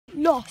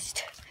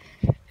lost.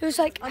 It was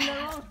like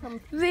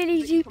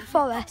really deep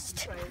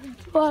forest.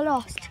 We're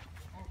lost.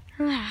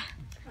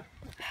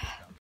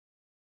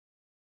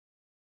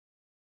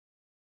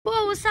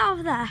 Whoa, what's that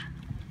over there?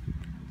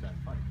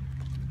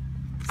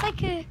 It's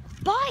like a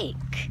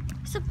bike.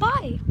 It's a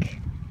bike.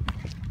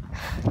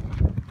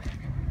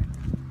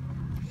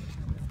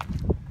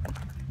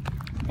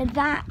 And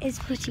that is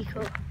pretty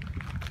cool.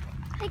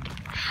 Like,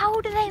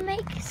 how do they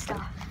make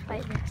stuff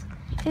like this?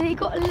 Have they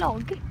got a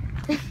log?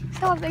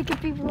 Start making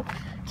people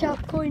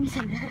drop coins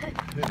in it.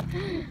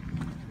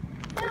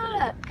 Oh,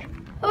 look.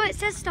 Oh, it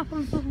says stop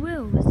on 4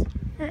 wheels.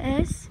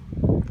 It is.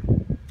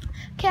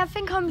 Okay, I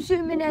think I'm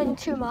zooming in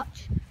too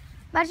much.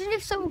 Imagine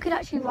if someone could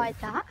actually ride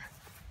that.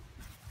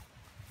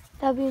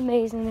 That'd be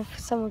amazing if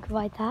someone could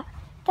ride that.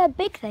 They're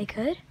big, they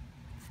could.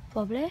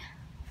 Probably.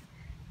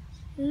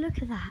 Look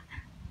at that.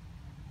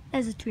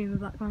 There's a tree in the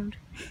background.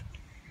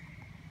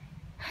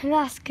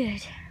 That's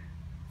good.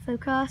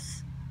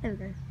 Focus. There we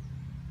go.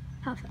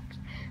 Perfect.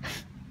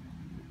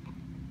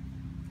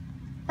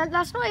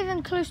 That's not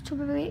even close to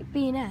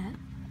being it.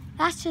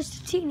 That's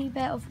just a teeny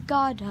bit of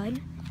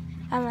garden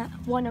and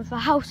one of the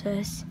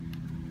houses.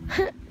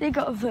 They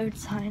got a road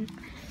sign.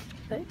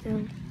 But,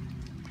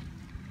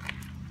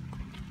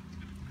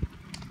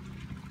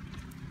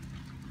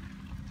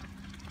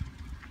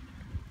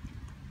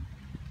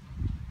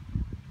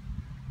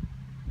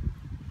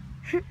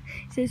 it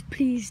says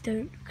please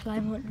don't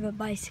climb onto the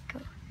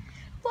bicycle.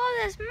 Wow,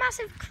 there's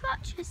massive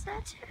crutches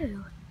there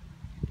too.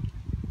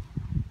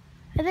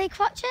 Are they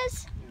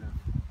crutches?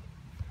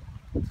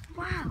 Yeah.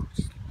 Wow,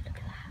 just look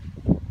at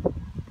that.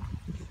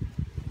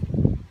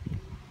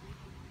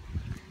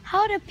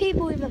 How do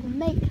people even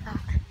make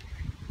that?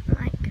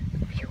 Like,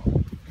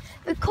 phew.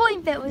 The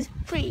coin bit was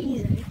pretty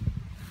easy.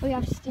 All you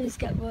have to do is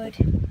get wood,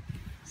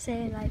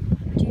 saying like,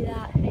 do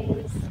that,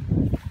 please.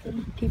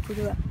 Then people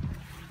do it.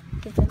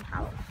 Give them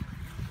power.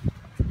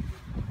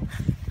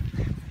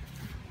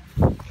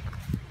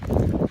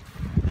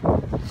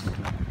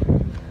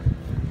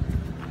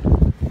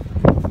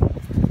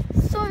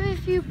 Sorry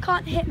if you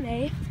can't hit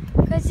me,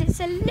 because it's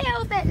a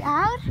little bit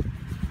loud.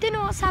 Don't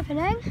know what's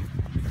happening,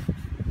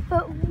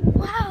 but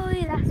wow,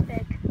 that's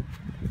big.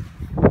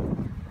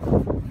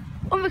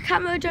 On the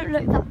camera, it don't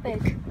look that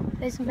big.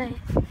 It's like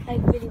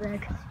really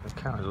big. There's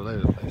cows all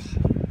over the place.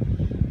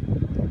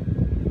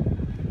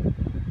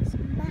 It's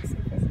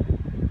massive, isn't it?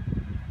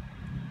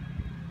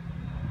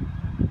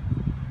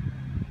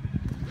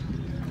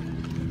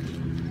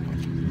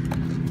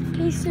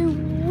 Okay, so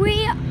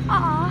we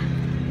are,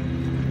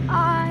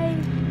 I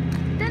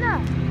don't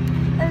know.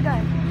 There we go.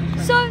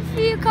 So if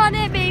you can't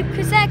hear me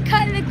because they're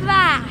cutting the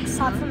grass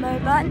at the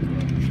moment,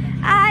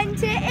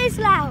 and it is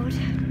loud.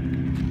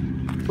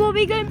 Will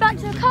we going back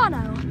to the car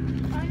now?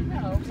 I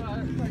know,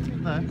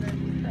 but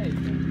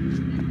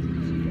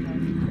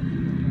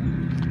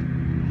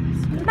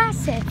It's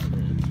massive.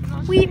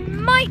 We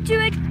might do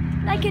it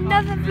like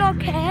another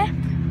vlog here.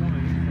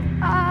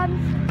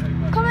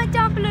 Comment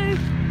down below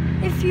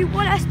if you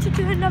want us to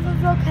do another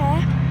vlog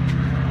here,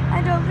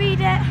 and I'll read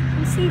it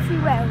and see if we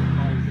will.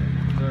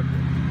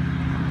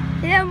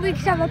 And then we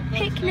could have a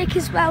picnic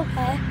as well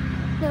here.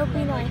 That'll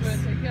be nice.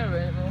 Because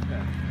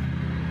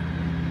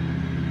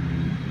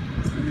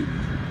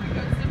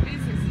the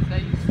businesses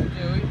they used to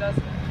do, it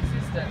doesn't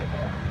exist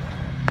anymore.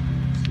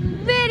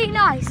 Really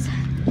nice.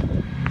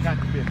 That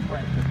could be a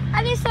friend.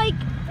 And it's like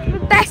the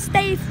best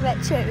day for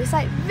it too. It's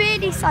like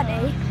really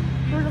sunny.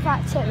 All of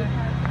that too.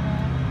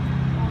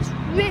 It's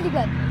really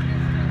good.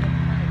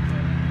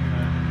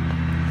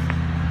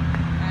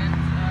 And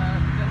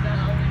because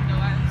they're owning the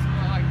land, so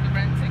like the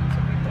renting, so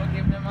people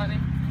give them money.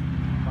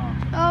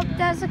 Oh,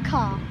 there's a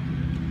car.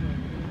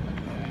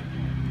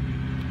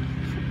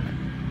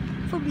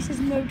 Probably says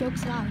no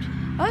dogs allowed.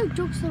 Oh,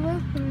 dogs are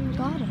open in the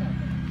garden.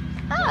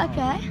 Oh,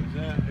 okay.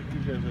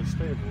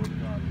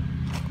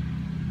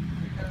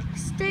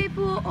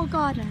 Stable or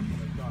garden?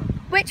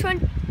 Which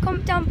one?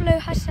 Comment down below,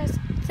 hashtag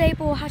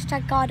stable or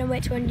hashtag garden,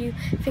 which one you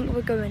think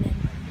we're going in.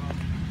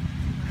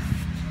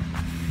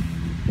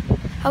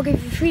 I'll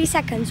give you 3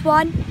 seconds.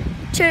 1,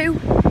 2,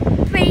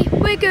 3,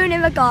 we're going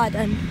in the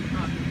garden.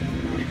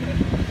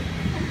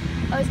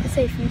 I was going to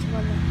say for you to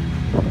run there.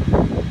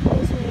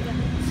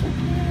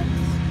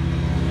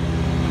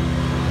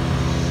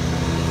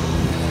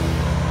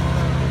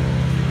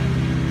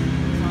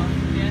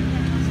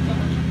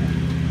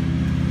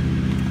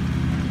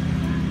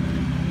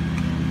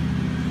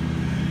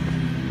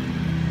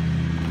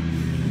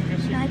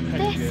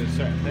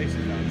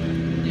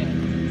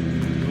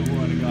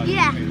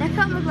 Yeah, they're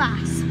cutting the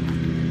grass.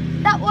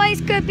 That way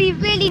it's going to be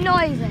really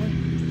noisy.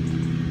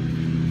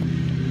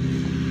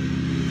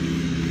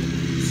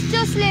 It's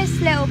just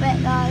this little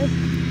bit though.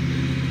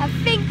 I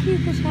think you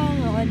could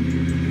turn on.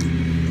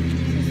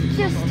 It's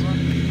just a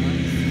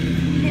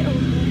little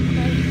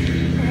bit.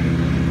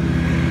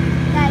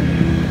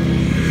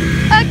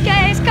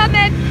 Okay, it's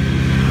coming.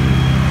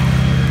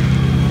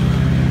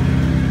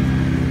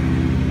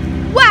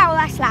 Wow,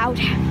 that's loud.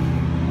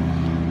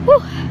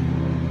 Whew.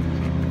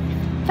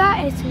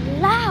 That is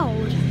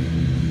loud.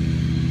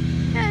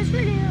 Yeah, it's really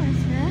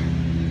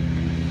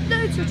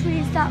loads of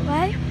trees that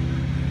way.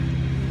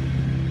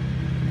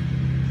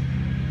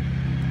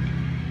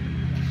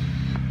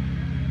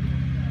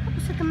 That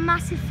looks like a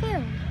massive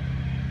field.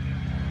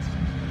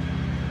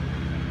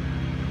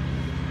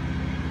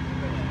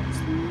 It's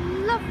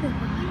lovely.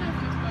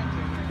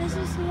 This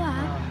is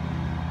there.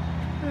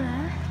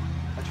 There.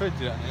 I tried to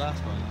do that in the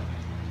last one.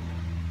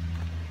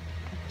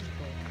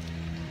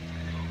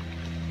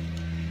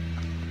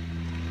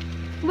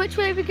 Which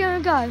way are we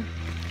going to go?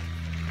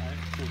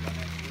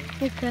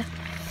 Okay.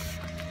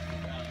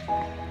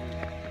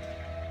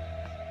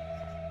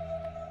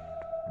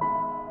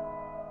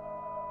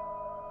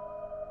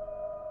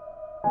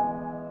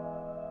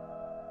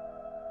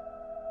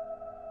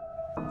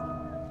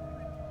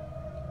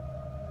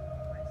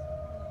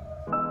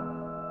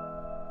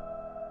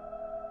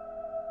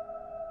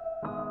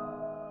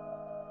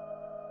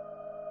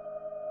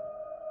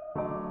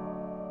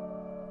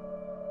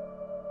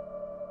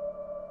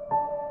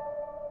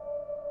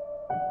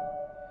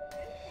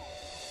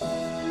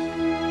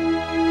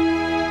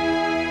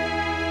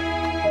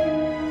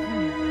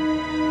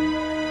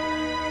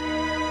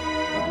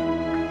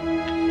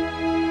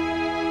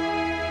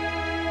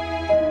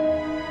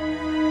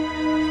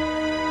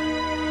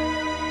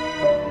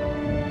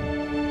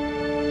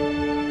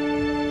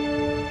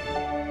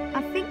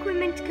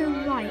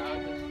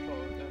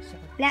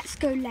 Let's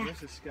go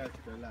left. This is scared to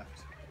go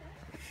left.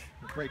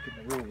 We're breaking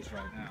the rules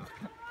right now.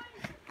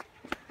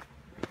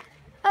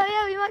 Oh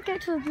yeah, we might go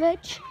to a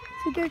bridge.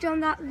 If we go down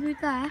that route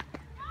there.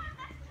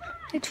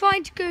 We're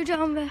trying to go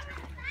down the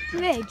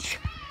bridge.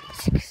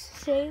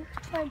 See, we're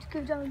trying to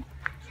go down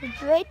the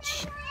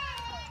bridge,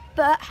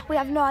 but we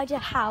have no idea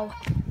how.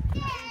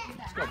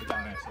 It's got to be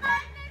down there somewhere.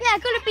 Yeah,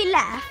 it's got to be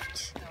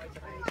left.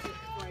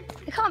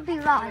 It can't be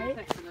right.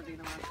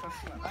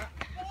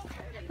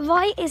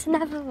 Right is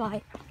never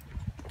right.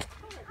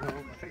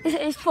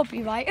 It's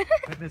probably right. I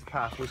think this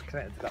path was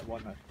connected to that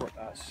one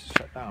that's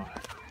shut down.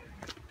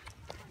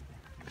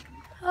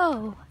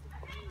 Oh.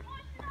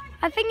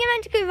 I think you're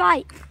meant to go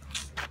right.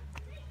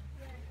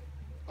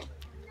 You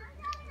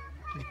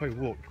can probably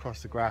walk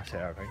across the grass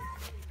here, I think.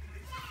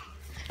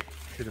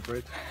 To the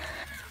bridge.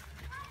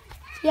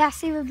 Yeah, I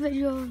see the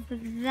bridge over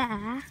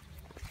there.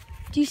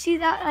 Do you see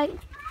that? Like,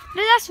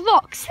 no, that's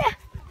rocks.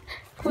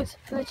 Of course,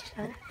 bridge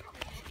there.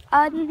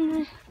 I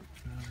don't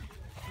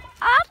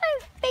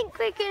think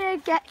we're gonna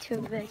get to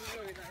a bridge.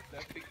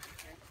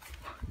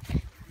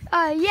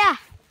 Yeah.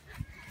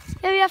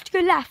 Then we have to go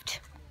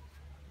left.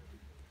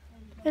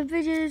 The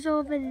bridge is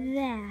over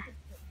there.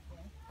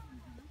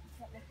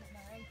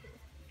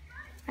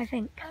 I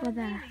think, or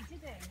there.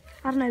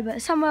 I don't know,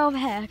 but somewhere over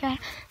here, okay?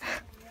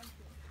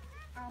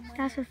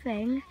 That's the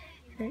thing.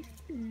 It's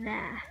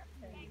there.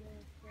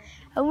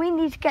 And we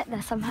need to get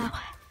there somehow.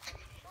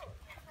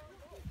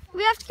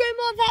 We have to go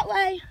more that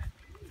way.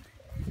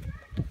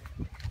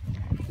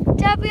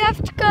 Dad, we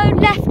have to go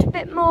left a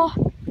bit more,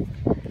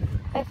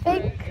 I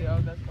think.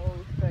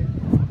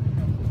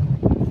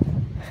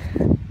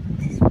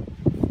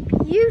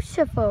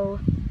 Beautiful.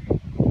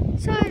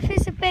 So if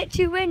it's a bit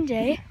too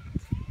windy,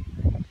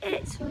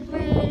 it's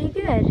really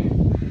good.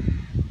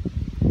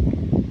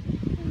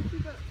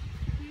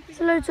 There's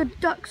loads of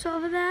ducks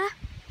over there.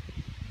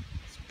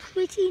 It's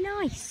pretty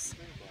nice,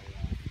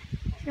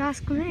 if you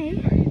ask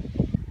me.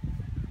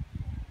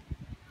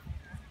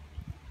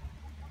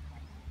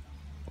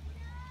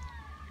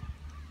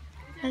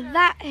 And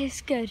that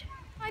is good.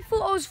 I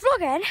thought I was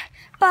vlogging,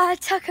 but I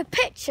took a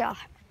picture.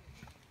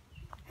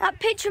 That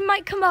picture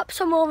might come up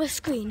somewhere on the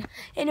screen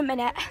in a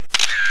minute.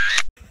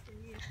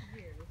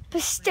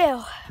 But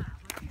still,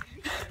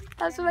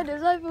 that's what it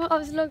was. I thought I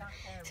was lost.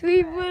 So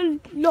we were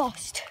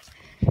lost.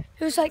 It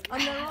was like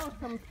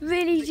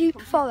really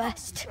deep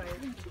forest.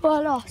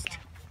 We're lost.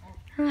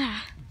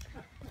 But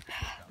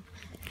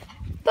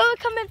we're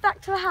coming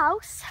back to the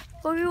house.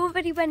 Well, we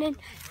already went in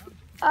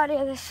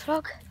earlier this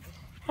vlog.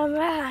 And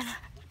man,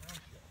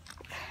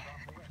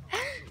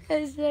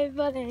 it's so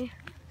funny.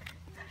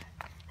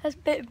 That's a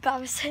bit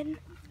embarrassing.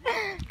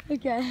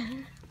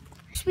 Okay.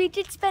 So we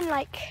did spend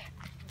like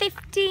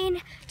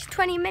 15 to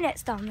 20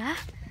 minutes down there.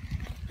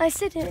 I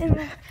said it in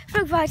the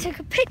vlog, but I took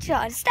a picture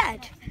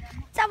instead.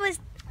 That was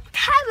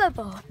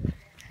terrible.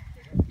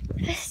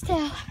 But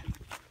still.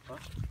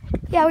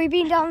 Yeah, we've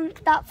been down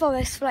that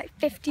forest for like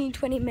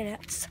 15-20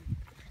 minutes.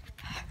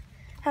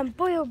 And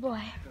boy oh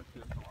boy,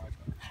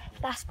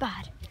 that's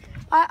bad.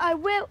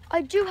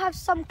 I do have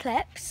some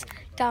clips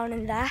down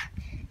in there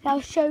that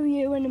I'll show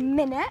you in a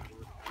minute,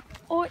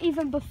 or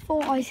even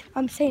before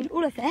I'm saying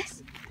all of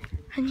this.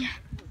 And yeah,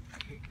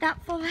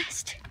 that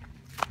forest.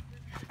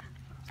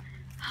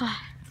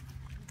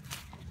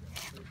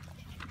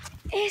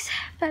 It's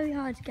very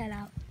hard to get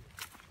out.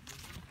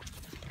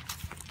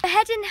 We're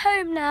heading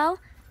home now.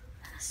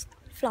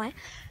 Fly.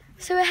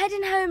 So we're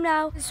heading home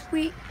now because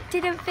we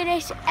didn't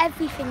finish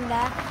everything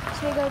there.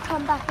 So we're going to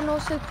come back, and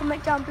also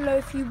comment down below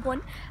if you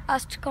want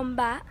us to come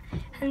back.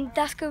 And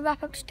that's going to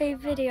wrap up today's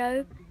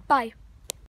video. Bye.